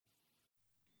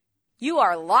You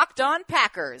are Locked On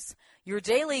Packers, your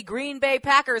daily Green Bay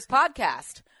Packers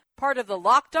podcast, part of the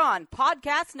Locked On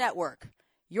Podcast Network,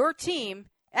 your team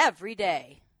every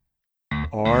day.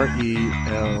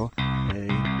 RELAX.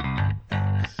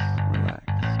 Relax.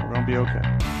 We're going to be okay.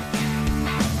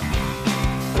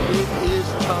 It is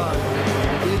time.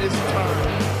 It is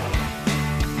time.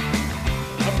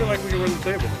 I feel like we can run the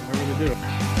table. I really do.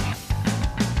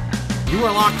 You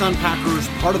are Locked On Packers,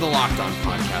 part of the Locked On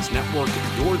Podcast Network,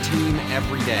 your team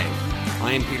every day.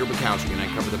 I am Peter Bukowski, and I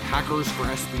cover the Packers for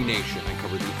SB Nation. I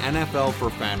cover the NFL for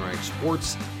FanRag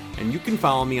Sports, and you can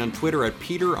follow me on Twitter at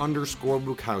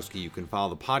Peter_Bukowski. You can follow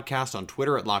the podcast on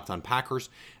Twitter at Locked On Packers,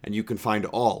 and you can find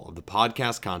all of the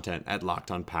podcast content at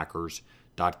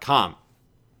LockedOnPackers.com.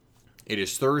 It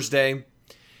is Thursday,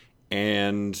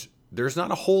 and there's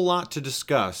not a whole lot to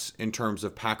discuss in terms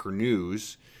of Packer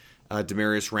news.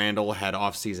 Damarious Randall had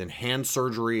off-season hand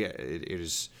surgery. It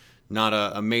is not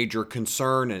a major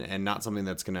concern and not something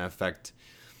that's going to affect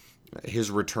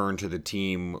his return to the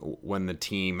team when the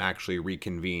team actually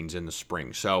reconvenes in the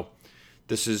spring. So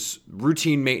this is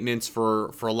routine maintenance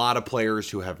for a lot of players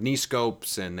who have knee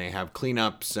scopes and they have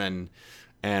cleanups and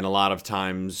a lot of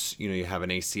times, you have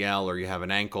an ACL or you have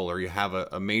an ankle or you have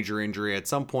a major injury at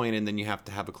some point and then you have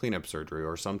to have a cleanup surgery,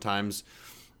 or sometimes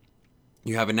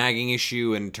you have a nagging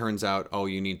issue and it turns out,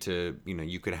 you need to,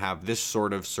 you could have this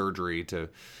sort of surgery to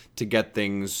get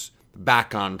things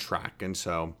back on track. And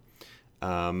so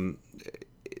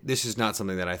this is not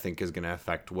something that I think is going to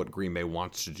affect what Green Bay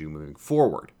wants to do moving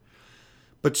forward.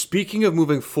 But speaking of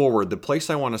moving forward, the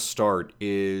place I want to start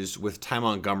is with Ty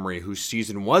Montgomery, whose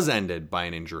season was ended by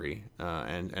an injury,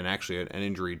 and actually an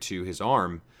injury to his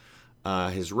arm,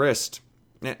 his wrist.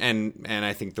 And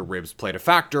I think the ribs played a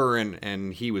factor,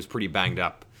 and he was pretty banged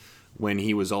up when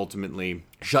he was ultimately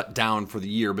shut down for the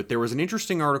year. But there was an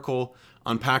interesting article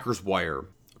on Packers Wire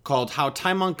called How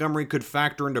Ty Montgomery Could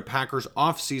Factor into Packers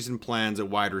Off-Season Plans at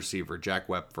Wide Receiver. Jack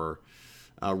Wepfer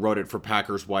wrote it for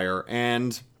Packers Wire.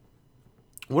 And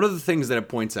one of the things that it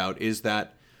points out is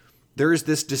that there is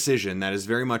this decision that is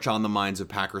very much on the minds of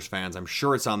Packers fans. I'm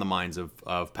sure it's on the minds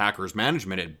of Packers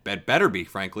management. It better be,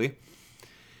 frankly.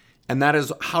 And that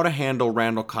is how to handle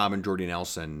Randall Cobb and Jordy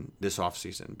Nelson this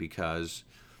offseason, because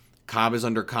Cobb is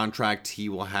under contract. He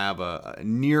will have a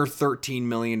near $13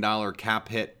 million cap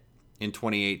hit in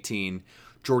 2018.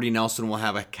 Jordy Nelson will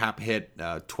have a cap hit,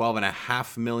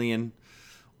 $12.5 million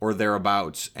or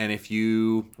thereabouts. And if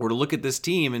you were to look at this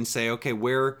team and say, okay,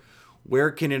 where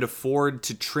can it afford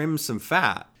to trim some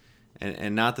fat?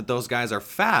 And not that those guys are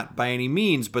fat by any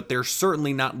means, but they're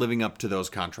certainly not living up to those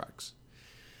contracts.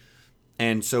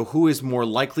 And so who is more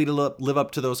likely to live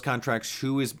up to those contracts?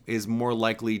 Who is more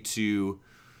likely to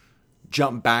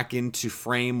jump back into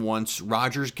frame once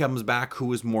Rodgers comes back?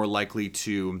 Who is more likely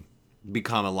to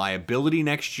become a liability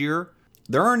next year?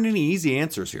 There aren't any easy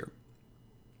answers here.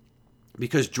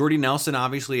 Because Jordy Nelson,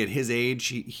 obviously at his age,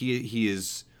 he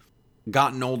is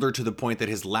gotten older to the point that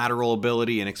his lateral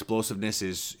ability and explosiveness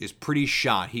is pretty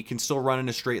shot. He can still run in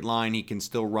a straight line. He can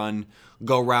still run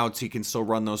go routes. He can still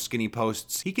run those skinny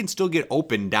posts. He can still get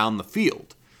open down the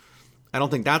field. I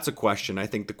don't think that's a question. I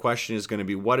think the question is going to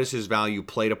be, what is his value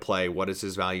play to play? What is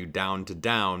his value down to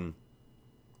down?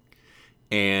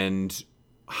 And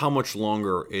how much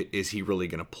longer is he really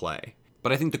going to play?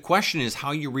 But I think the question is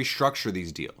how you restructure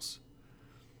these deals.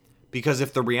 Because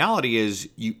if the reality is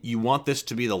you want this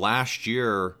to be the last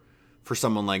year for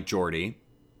someone like Jordy,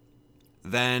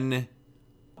 then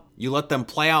you let them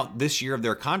play out this year of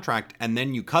their contract and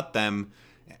then you cut them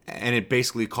and it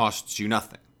basically costs you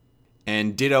nothing.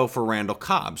 And ditto for Randall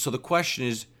Cobb. So the question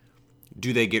is,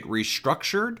 do they get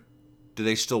restructured? Do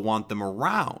they still want them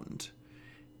around?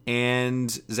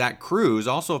 And Zach Cruz,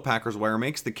 also of Packers Wire,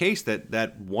 makes the case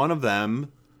that one of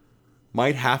them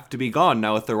might have to be gone.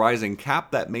 Now, with the rising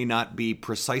cap, that may not be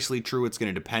precisely true. It's going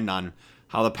to depend on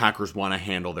how the Packers want to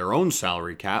handle their own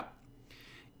salary cap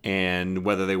and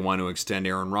whether they want to extend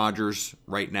Aaron Rodgers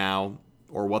right now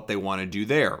or what they want to do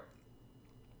there.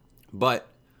 But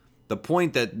the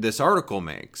point that this article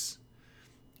makes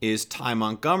is Ty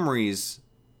Montgomery's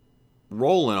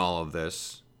role in all of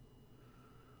this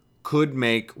could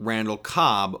make Randall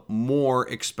Cobb more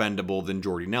expendable than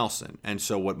Jordy Nelson. And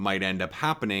so what might end up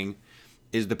happening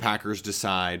is the Packers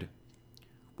decide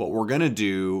what we're going to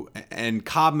do, and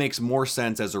Cobb makes more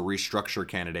sense as a restructure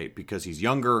candidate because he's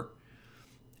younger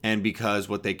and because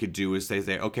what they could do is they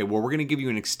say, okay, well, we're going to give you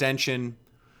an extension.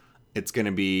 It's going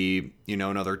to be,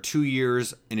 another 2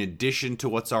 years in addition to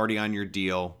what's already on your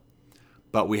deal,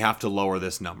 but we have to lower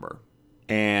this number.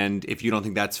 And if you don't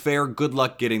think that's fair, good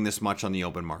luck getting this much on the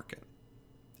open market.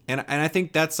 And I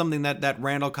think that's something that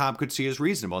Randall Cobb could see as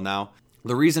reasonable. Now,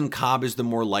 the reason Cobb is the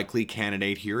more likely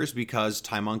candidate here is because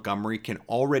Ty Montgomery can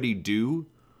already do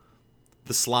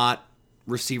the slot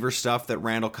receiver stuff that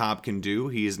Randall Cobb can do.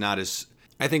 He is not as...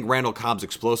 I think Randall Cobb's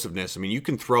explosiveness, I mean, you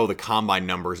can throw the combine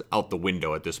numbers out the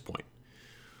window at this point.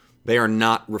 They are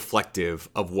not reflective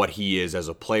of what he is as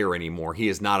a player anymore. He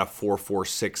is not a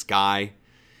 4.46 guy.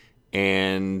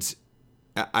 And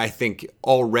I think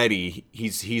already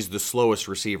he's the slowest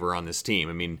receiver on this team.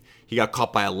 I mean, he got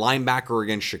caught by a linebacker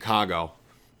against Chicago.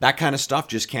 That kind of stuff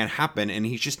just can't happen, and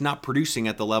he's just not producing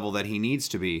at the level that he needs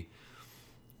to be.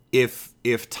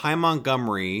 If Ty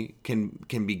Montgomery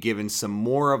can be given some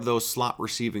more of those slot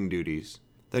receiving duties,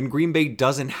 then Green Bay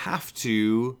doesn't have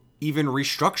to even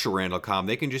restructure Randall Cobb.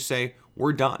 They can just say,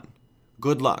 we're done.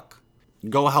 Good luck.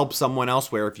 Go help someone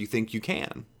elsewhere if you think you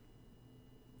can.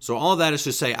 So all of that is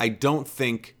to say, I don't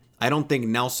think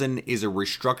Nelson is a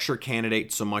restructure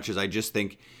candidate so much as I just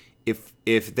think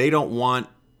if they don't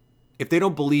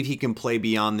believe he can play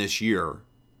beyond this year,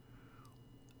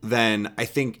 then I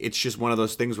think it's just one of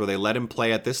those things where they let him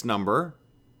play at this number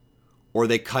or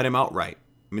they cut him outright.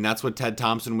 I mean, that's what Ted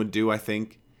Thompson would do, I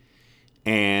think.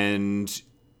 And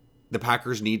the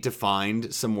Packers need to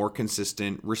find some more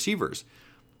consistent receivers.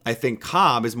 I think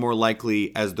Cobb is more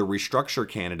likely as the restructure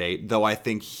candidate, though I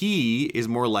think he is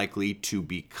more likely to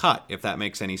be cut, if that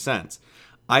makes any sense.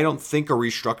 I don't think a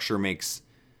restructure makes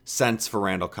sense for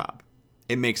Randall Cobb.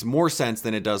 It makes more sense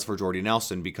than it does for Jordy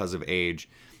Nelson because of age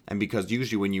and because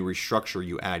usually when you restructure,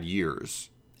 you add years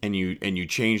and you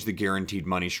change the guaranteed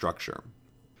money structure.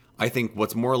 I think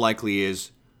what's more likely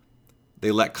is they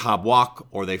let Cobb walk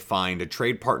or they find a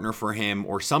trade partner for him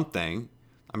or something.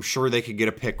 I'm sure they could get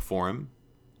a pick for him.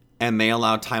 And they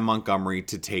allow Ty Montgomery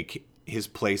to take his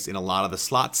place in a lot of the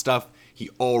slot stuff. He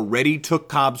already took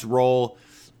Cobb's role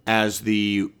as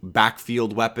the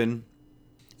backfield weapon.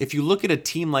 If you look at a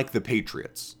team like the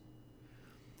Patriots,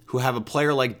 who have a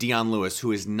player like Dion Lewis,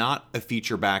 who is not a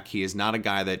feature back, he is not a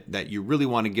guy that you really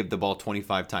want to give the ball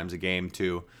 25 times a game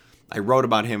to. I wrote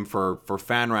about him for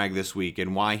FanRag this week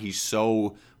and why he's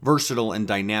so versatile and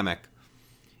dynamic.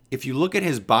 If you look at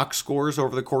his box scores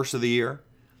over the course of the year,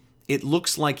 it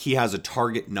looks like he has a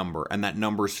target number, and that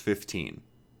number's 15.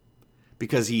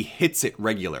 Because he hits it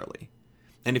regularly.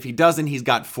 And if he doesn't, he's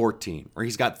got 14, or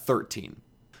he's got 13.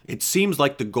 It seems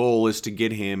like the goal is to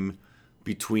get him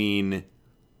between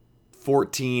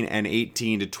 14 and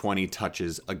 18 to 20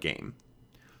 touches a game.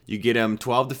 You get him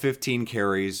 12 to 15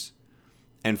 carries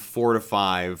and 4 to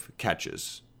 5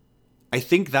 catches. I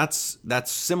think that's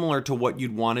similar to what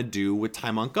you'd want to do with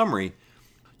Ty Montgomery.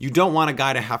 You don't want a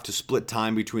guy to have to split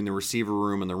time between the receiver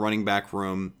room and the running back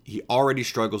room. He already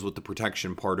struggles with the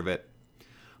protection part of it.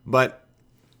 But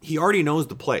he already knows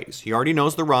the plays. He already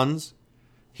knows the runs.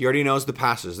 He already knows the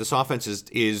passes. This offense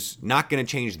is not going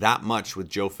to change that much with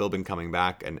Joe Philbin coming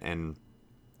back and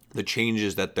the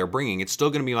changes that they're bringing. It's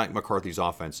still going to be Mike McCarthy's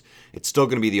offense. It's still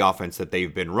going to be the offense that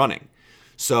they've been running.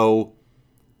 So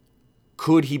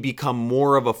could he become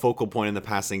more of a focal point in the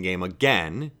passing game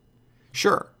again?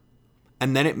 Sure.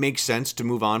 And then it makes sense to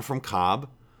move on from Cobb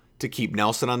to keep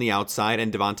Nelson on the outside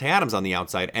and Davante Adams on the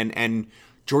outside. And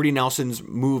Jordy Nelson's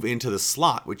move into the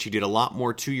slot, which he did a lot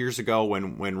more 2 years ago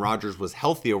when Rodgers was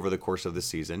healthy over the course of the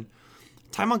season.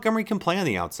 Ty Montgomery can play on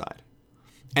the outside.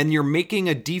 And you're making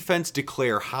a defense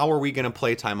declare, how are we going to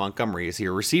play Ty Montgomery? Is he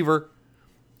a receiver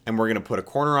and we're going to put a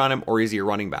corner on him, or is he a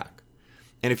running back?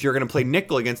 And if you're going to play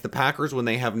nickel against the Packers when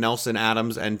they have Nelson,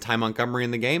 Adams, and Ty Montgomery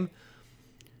in the game,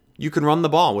 you can run the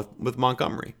ball with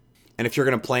Montgomery. And if you're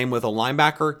going to play him with a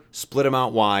linebacker, split him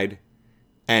out wide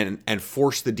and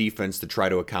force the defense to try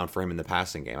to account for him in the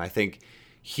passing game. I think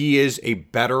he is a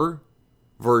better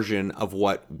version of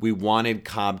what we wanted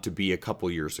Cobb to be a couple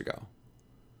years ago.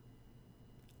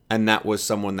 And that was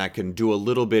someone that can do a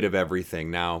little bit of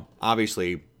everything. Now,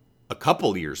 obviously, a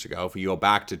couple years ago, if you go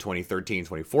back to 2013,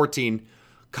 2014,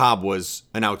 Cobb was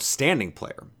an outstanding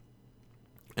player,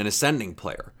 an ascending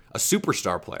player, a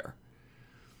superstar player.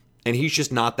 And he's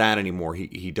just not that anymore.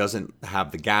 He doesn't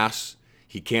have the gas.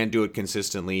 He can't do it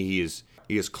consistently. He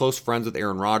is close friends with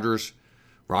Aaron Rodgers.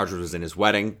 Rodgers was in his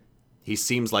wedding. He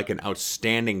seems like an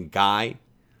outstanding guy.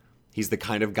 He's the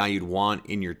kind of guy you'd want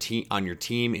in your team, on your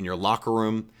team, in your locker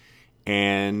room.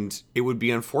 And it would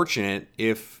be unfortunate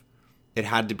if it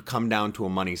had to come down to a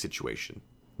money situation.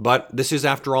 But this is,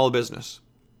 after all, a business.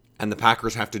 And the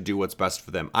Packers have to do what's best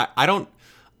for them. I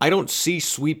don't see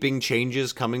sweeping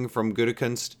changes coming from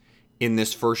Gutekunst in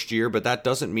this first year, but that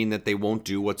doesn't mean that they won't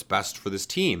do what's best for this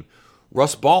team.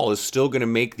 Russ Ball is still going to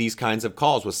make these kinds of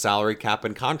calls with salary cap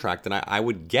and contract, and I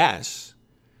would guess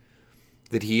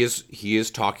that he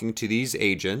is talking to these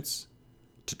agents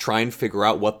to try and figure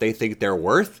out what they think they're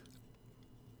worth,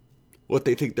 what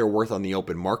they think they're worth on the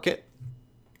open market,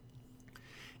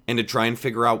 and to try and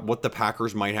figure out what the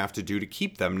Packers might have to do to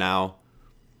keep them. Now,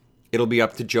 it'll be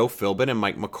up to Joe Philbin and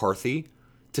Mike McCarthy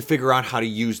to figure out how to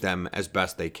use them as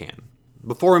best they can.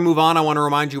 Before we move on, I want to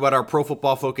remind you about our Pro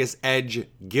Football Focus Edge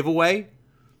giveaway.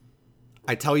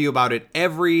 I tell you about it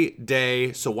every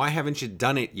day, so why haven't you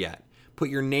done it yet? Put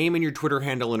your name and your Twitter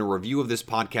handle in a review of this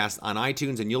podcast on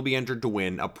iTunes, and you'll be entered to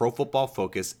win a Pro Football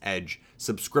Focus Edge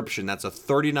subscription. That's a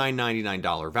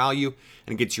 $39.99 value,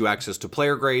 and gets you access to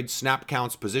player grades, snap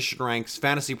counts, position ranks,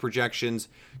 fantasy projections,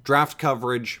 draft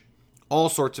coverage, all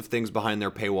sorts of things behind their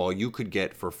paywall you could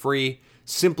get for free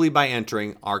simply by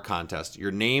entering our contest.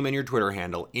 Your name and your Twitter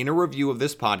handle in a review of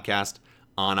this podcast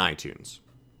on iTunes.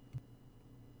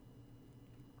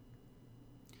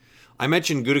 I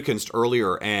mentioned Gutekunst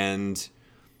earlier, and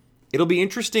it'll be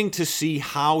interesting to see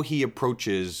how he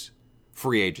approaches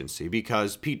free agency,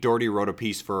 because Pete Doherty wrote a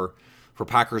piece for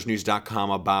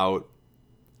PackersNews.com about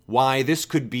why this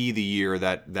could be the year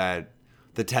that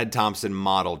the Ted Thompson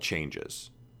model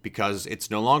changes, because it's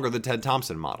no longer the Ted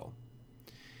Thompson model.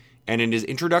 And in his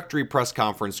introductory press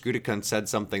conference, Gutekunst said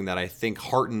something that I think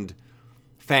heartened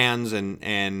fans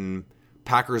and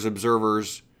Packers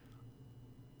observers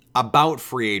about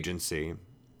free agency.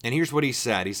 And here's what he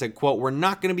said. He said, quote, "We're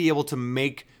not going to be able to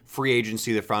make free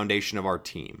agency the foundation of our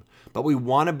team, but we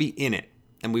want to be in it,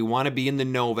 and we want to be in the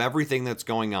know of everything that's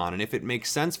going on. And if it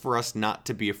makes sense for us not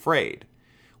to be afraid,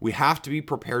 we have to be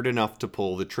prepared enough to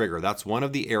pull the trigger. That's one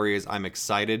of the areas I'm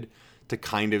excited to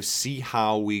kind of see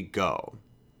how we go."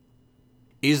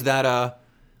 Is that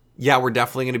we're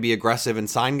definitely going to be aggressive and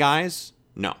sign guys?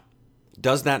 No.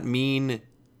 Does that mean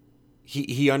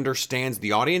he understands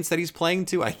the audience that he's playing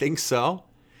to? I think so.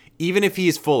 Even if he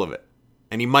is full of it,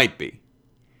 and he might be.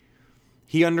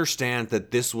 He understands that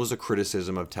this was a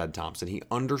criticism of Ted Thompson. He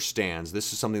understands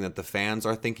this is something that the fans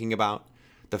are thinking about.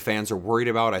 The fans are worried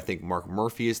about. I think Mark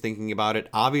Murphy is thinking about it.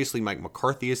 Obviously, Mike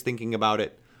McCarthy is thinking about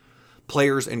it.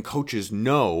 Players and coaches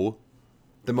know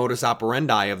the modus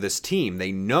operandi of this team.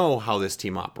 They know how this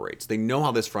team operates. They know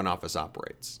how this front office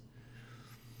operates.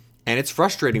 And it's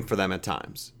frustrating for them at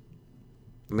times.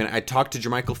 I mean, I talked to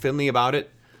Jermichael Finley about it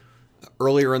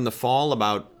earlier in the fall,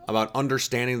 about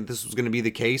understanding that this was going to be the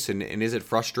case, and is it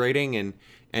frustrating?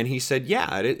 And he said,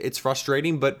 yeah, it's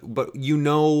frustrating, but you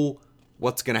know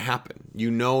what's going to happen.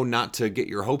 You know not to get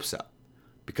your hopes up,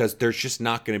 because there's just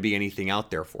not going to be anything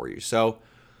out there for you. So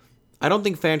I don't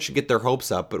think fans should get their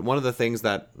hopes up, but one of the things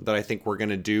that I think we're going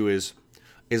to do is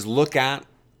look at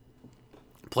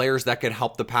players that could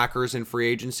help the Packers in free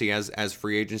agency. As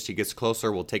free agency gets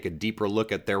closer, we'll take a deeper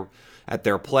look at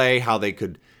their play, how they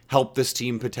could help this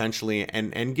team potentially,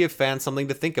 and give fans something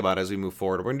to think about as we move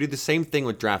forward. We're going to do the same thing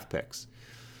with draft picks.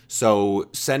 So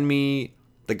send me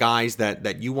the guys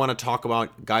that you want to talk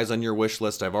about, guys on your wish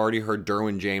list. I've already heard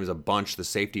Derwin James a bunch, the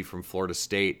safety from Florida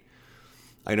State.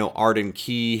 I know Arden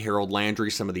Key, Harold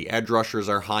Landry, some of the edge rushers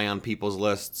are high on people's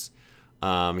lists.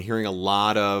 Hearing a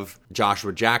lot of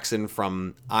Joshua Jackson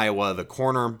from Iowa, the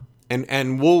corner.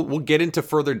 And we'll get into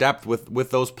further depth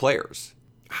with those players,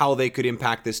 how they could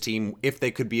impact this team, if they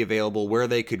could be available, where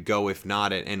they could go if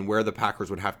not, and where the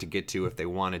Packers would have to get to if they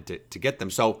wanted to get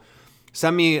them. So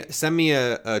send me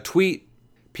a tweet,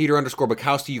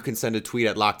 Peter_Bukowski. You can send a tweet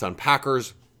at Locked On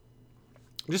Packers.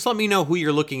 Just let me know who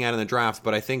you're looking at in the draft.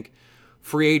 But I think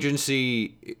free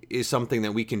agency is something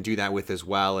that we can do that with as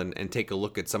well, and take a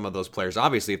look at some of those players.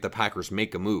 Obviously, if the Packers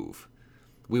make a move,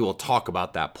 we will talk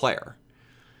about that player.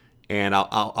 And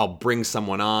I'll bring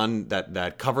someone on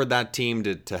that covered that team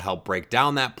to help break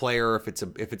down that player if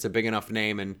it's a big enough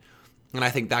name. And I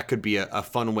think that could be a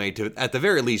fun way to, at the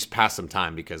very least, pass some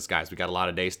time, because, guys, we got a lot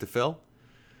of days to fill.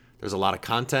 There's a lot of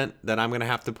content that I'm going to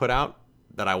have to put out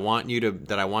that I want you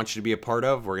to be a part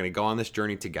of. We're going to go on this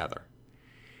journey together.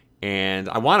 And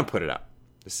I want to put it up.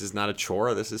 This is not a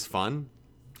chore. This is fun.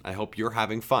 I hope you're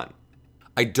having fun.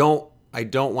 I don't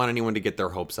want anyone to get their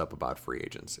hopes up about free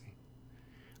agency.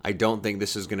 I don't think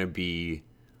this is going to be,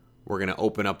 we're going to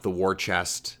open up the war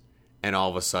chest and all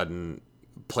of a sudden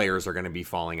players are going to be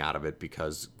falling out of it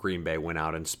because Green Bay went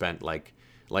out and spent like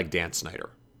Dan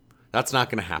Snyder. That's not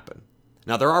going to happen.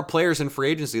 Now, there are players in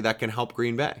free agency that can help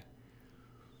Green Bay.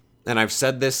 And I've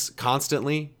said this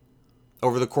constantly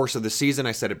over the course of the season.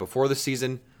 I said it before the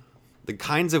season. The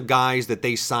kinds of guys that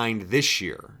they signed this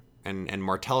year, and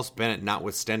Martellus Bennett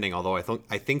notwithstanding, although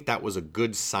I think that was a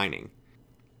good signing,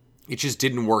 it just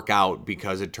didn't work out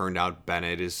because it turned out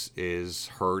Bennett is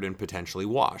hurt and potentially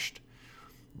washed.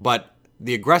 But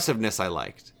the aggressiveness I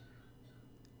liked.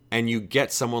 and you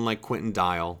get someone like Quentin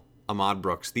Dial, Ahmad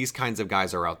Brooks, these kinds of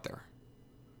guys are out there.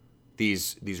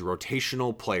 These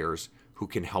rotational players who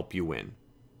can help you win.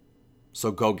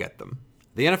 So go get them.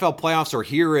 The NFL playoffs are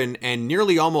here and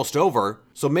nearly almost over,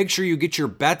 so make sure you get your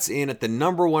bets in at the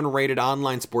 #1 rated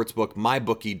online sportsbook,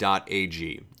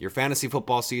 mybookie.ag. Your fantasy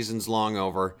football season's long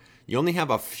over. You only have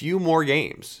a few more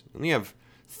games. You only have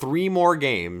 3 more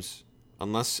games,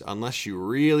 unless you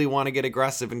really want to get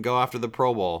aggressive and go after the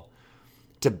Pro Bowl,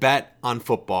 to bet on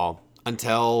football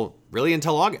until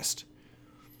August.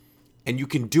 And you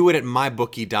can do it at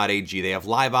mybookie.ag. They have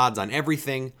live odds on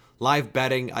everything, live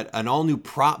betting, an all-new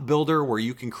prop builder where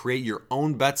you can create your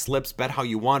own bet slips, bet how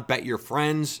you want, bet your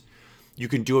friends. You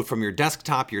can do it from your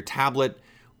desktop, your tablet,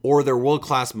 or their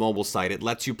world-class mobile site. It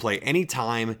lets you play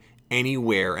anytime,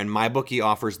 anywhere, and MyBookie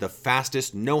offers the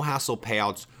fastest, no-hassle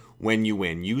payouts when you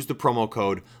win. Use the promo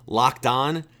code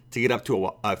LOCKEDON to get up to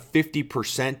a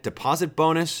 50% deposit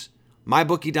bonus.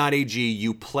 MyBookie.ag,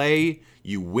 you play,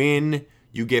 you win,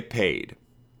 you get paid.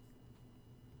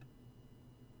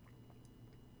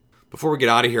 Before we get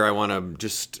out of here, I want to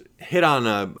just hit on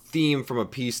a theme from a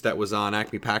piece that was on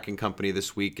Acme Packing Company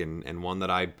this week, and one that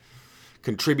I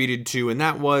contributed to, and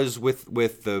that was with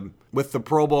the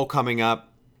Pro Bowl coming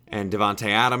up and Devontae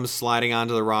Adams sliding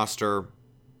onto the roster,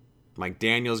 Mike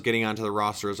Daniels getting onto the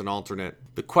roster as an alternate.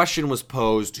 The question was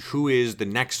posed, who is the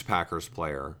next Packers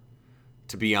player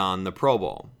to be on the Pro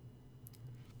Bowl?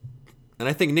 And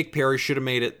I think Nick Perry should have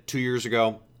made it 2 years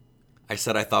ago. I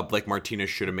said I thought Blake Martinez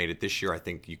should have made it this year. I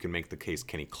think you can make the case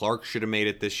Kenny Clark should have made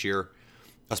it this year,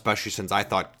 especially since I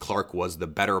thought Clark was the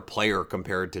better player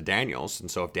compared to Daniels. And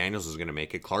so if Daniels was going to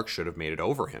make it, Clark should have made it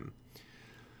over him.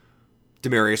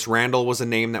 Demarius Randall was a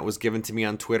name that was given to me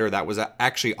on Twitter. That was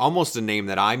actually almost a name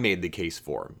that I made the case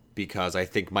for, because I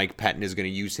think Mike Pettin is going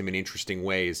to use him in interesting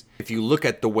ways. If you look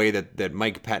at the way that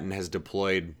Mike Pettin has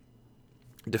deployed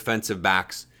defensive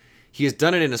backs, he has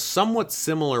done it in a somewhat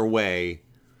similar way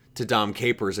to Dom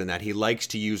Capers, in that he likes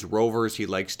to use rovers, he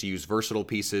likes to use versatile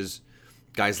pieces.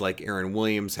 Guys like Aaron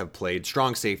Williams have played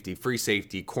strong safety, free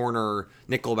safety, corner,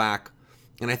 nickelback,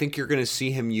 and I think you're going to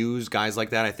see him use guys like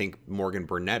that. I think Morgan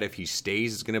Burnett, if he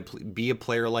stays, is going to be a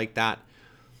player like that.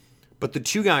 But the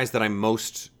two guys that I'm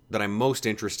most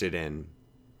interested in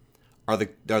are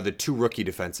the 2 rookie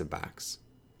defensive backs,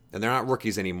 and they're not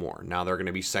rookies anymore. Now they're going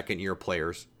to be second-year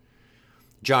players.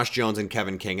 Josh Jones and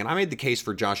Kevin King. And I made the case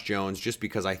for Josh Jones just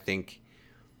because I think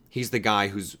he's the guy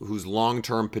whose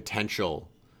long-term potential.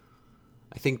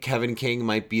 I think Kevin King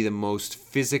might be the most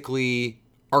physically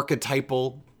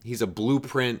archetypal. He's a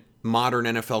blueprint modern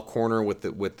NFL corner with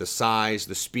the size,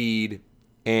 the speed.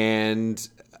 And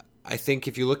I think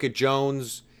if you look at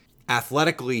Jones,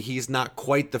 athletically, he's not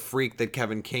quite the freak that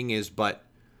Kevin King is, but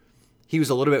he was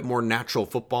a little bit more natural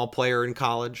football player in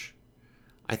college.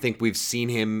 I think we've seen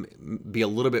him be a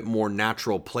little bit more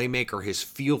natural playmaker. His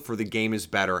feel for the game is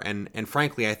better. And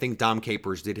frankly, I think Dom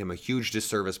Capers did him a huge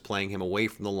disservice playing him away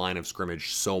from the line of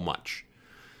scrimmage so much.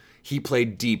 He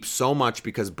played deep so much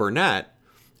because Burnett,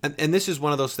 and this is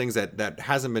one of those things that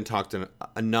hasn't been talked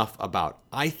enough about.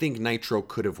 I think Nitro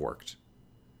could have worked.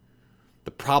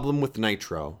 The problem with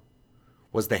Nitro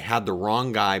was they had the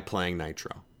wrong guy playing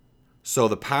Nitro. So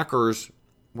the Packers,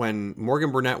 when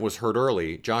Morgan Burnett was hurt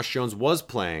early, Josh Jones was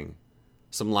playing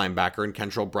some linebacker and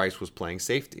Kentrell Bryce was playing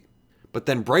safety. But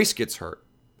then Bryce gets hurt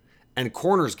and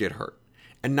corners get hurt.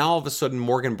 And now all of a sudden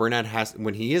Morgan Burnett has,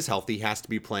 when he is healthy, has to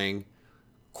be playing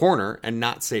corner and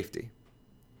not safety.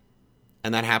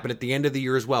 And that happened at the end of the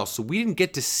year as well. So we didn't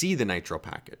get to see the Nitro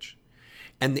package.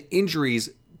 And the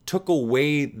injuries took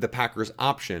away the Packers'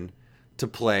 option to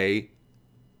play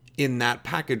in that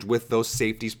package with those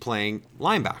safeties playing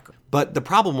linebacker. But the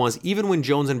problem was, even when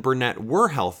Jones and Burnett were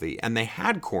healthy and they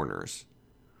had corners,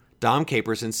 Dom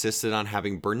Capers insisted on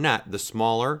having Burnett, the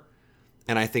smaller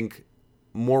and I think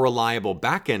more reliable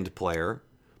back-end player,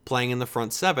 playing in the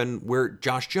front 7, where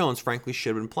Josh Jones, frankly,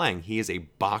 should have been playing. He is a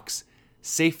box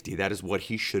safety. That is what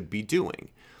he should be doing.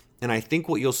 And I think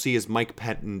what you'll see is Mike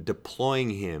Pettin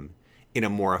deploying him in a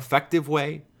more effective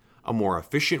way, a more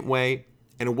efficient way,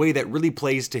 and a way that really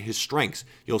plays to his strengths.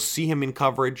 You'll see him in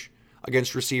coverage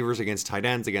against receivers, against tight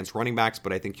ends, against running backs,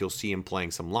 but I think you'll see him playing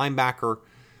some linebacker.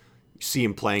 You see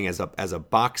him playing as a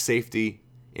box safety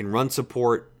in run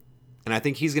support. And I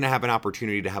think he's going to have an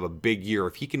opportunity to have a big year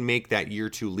if he can make that year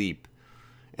 2 leap.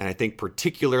 And I think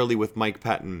particularly with Mike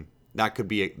Pettin, that could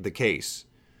be the case.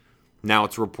 Now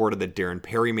it's reported that Darren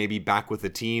Perry may be back with the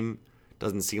team.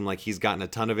 Doesn't seem like he's gotten a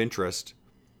ton of interest,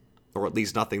 or at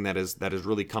least nothing that has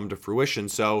really come to fruition.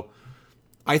 So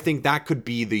I think that could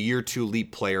be the year 2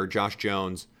 leap player, Josh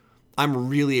Jones. I'm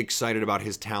really excited about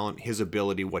his talent, his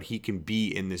ability, what he can be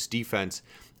in this defense.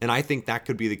 And I think that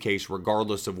could be the case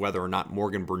regardless of whether or not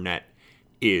Morgan Burnett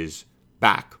is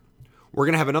back. We're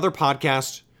going to have another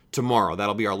podcast tomorrow.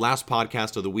 That'll be our last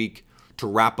podcast of the week to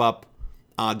wrap up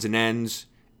odds and ends,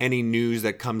 any news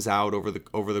that comes out over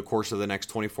the course of the next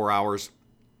 24 hours.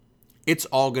 It's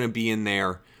all going to be in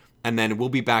there. And then we'll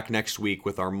be back next week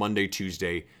with our Monday,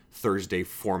 Tuesday, Thursday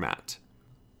format.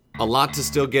 A lot to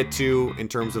still get to in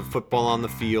terms of football on the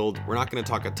field. We're not going to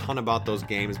talk a ton about those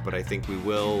games, but I think we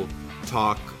will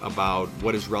talk about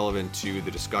what is relevant to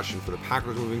the discussion for the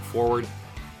Packers moving forward.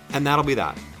 And that'll be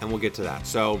that. And we'll get to that.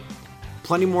 So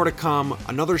plenty more to come.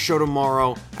 Another show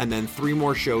tomorrow, and then 3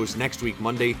 more shows next week,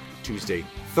 Monday, Tuesday,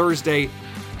 Thursday.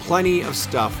 Plenty of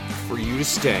stuff for you to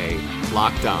stay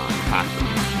locked on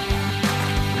Packers.